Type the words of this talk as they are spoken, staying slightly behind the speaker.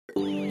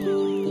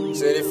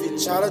Said if you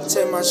try to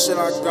take my shit,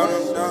 I gun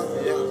him down.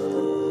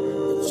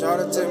 You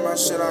try to take my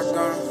shit, I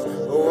gun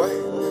him. Oh,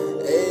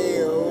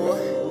 hey, oh,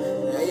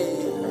 hey,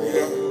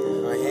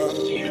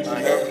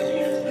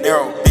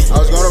 Dinero.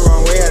 I was going the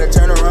wrong way, had to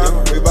turn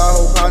around. We bought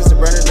whole pounds to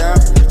burn it down.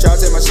 You try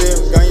to take my shit,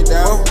 gun you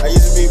down. I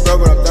used to be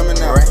broke, but I'm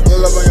thumbing now.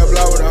 Pull up on your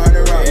block with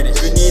 100 rounds.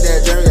 If you need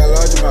that journey, got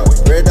large amount.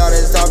 Red dot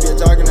at the top, you're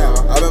talking now.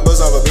 I've been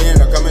bust off a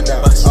being, I'm coming down.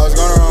 I was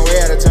going the wrong way,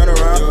 had to turn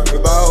around. We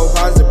bought whole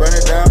pounds to burn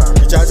it down.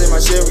 You try to take my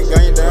shit, we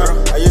gun you down.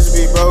 I used to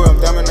be broke, I'm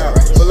thumbing now.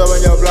 Pull up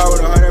on your block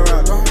with 100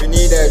 rounds. If you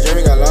need that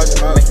journey, got large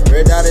amount.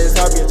 Red dot at the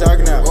top, you're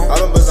talking now.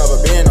 I've been bust off a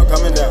being, I'm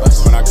coming down.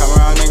 When I come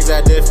around, niggas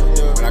act different.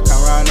 When I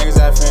come around,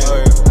 niggas act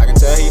friendly. I can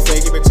tell he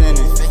fake, he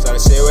pretending. Started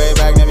shit way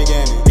back in the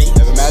beginning.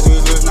 Never match we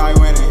was losing, now he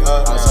winning.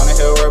 I was on the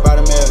hill, work about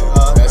 $1 million.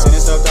 Passing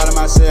this stuff out of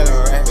my ceiling.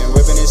 Been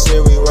whipping this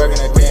shit, we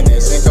working at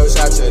dentist. Cinco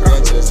shot to the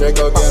dentist.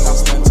 Draco getting them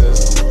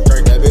stentors.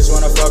 That bitch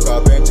wanna fuck our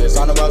benches.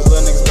 On the boss,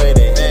 little niggas play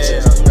they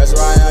inches. That's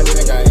why I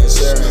didn't got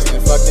insurance. And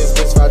fuck this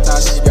bitch 5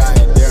 times, she got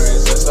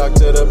endurance. Just talk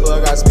to the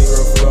plug, I speak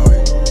real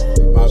fluent.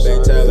 My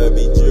bank teller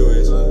be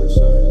Jewish.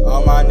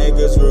 All my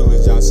niggas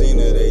ruthless. John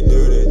Cena, they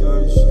do this.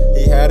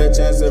 He had a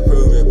chance to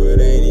prove it,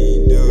 but ain't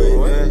even do it.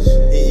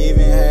 He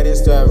even had his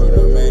strap with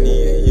him, and he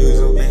ain't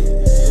using it.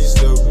 He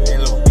stupid.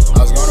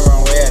 I was going the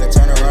wrong way, had to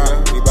turn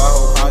around. We bought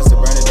whole pounds to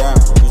burn it down.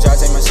 You try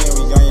to take my shit,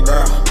 we gun you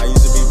down. I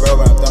used to be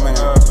broke, but I'm thumbing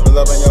out. Pull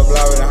up on your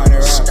block with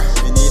 100 rounds.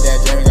 If you need that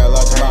journey, got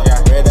large amount.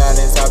 Red dot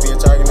at the top, you're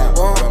target now.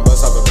 When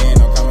bust off a bean,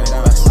 I'm coming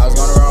down. I was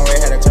going the wrong way,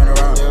 had to turn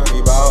around.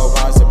 We bought whole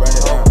pounds to burn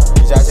it down.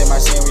 You try to take my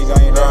shit, we gun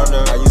you down.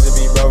 I used to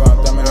be broke, but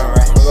I'm thumbing out.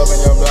 Pull up on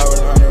your block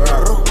with 100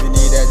 rounds. If you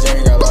need that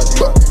journey, got large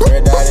amount.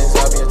 Red dot at the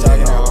top, you're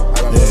target now.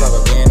 I done bust off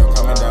a bean, I'm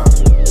coming down.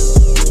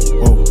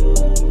 Whoa,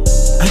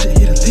 I just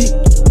hit a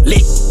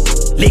lick.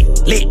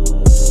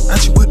 I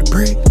just put the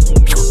brick.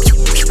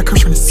 I come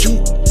from the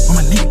seat when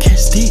my nigga catch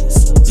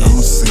sticks.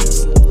 Zone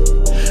 6.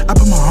 I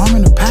put my arm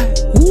in the pack.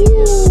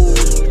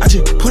 I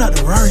just put out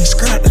the Rari and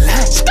skirt out the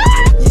latch.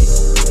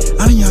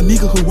 I need young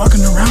nigga who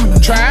walking around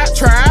and Trap.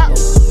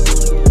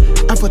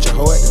 I put your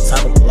hoe at the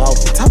top of the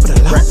loft. Top of the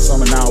loft. Crack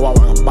some and now I walk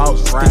like a boss.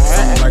 Stick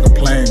something like a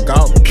playing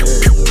golf.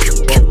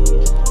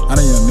 I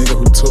need a nigga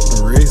who took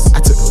the risk.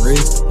 I took the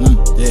risk.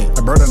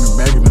 I brought in the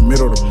bag in the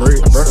middle of the brick.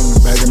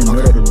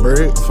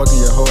 Fucking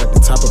your hoe at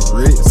the top of the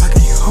bricks.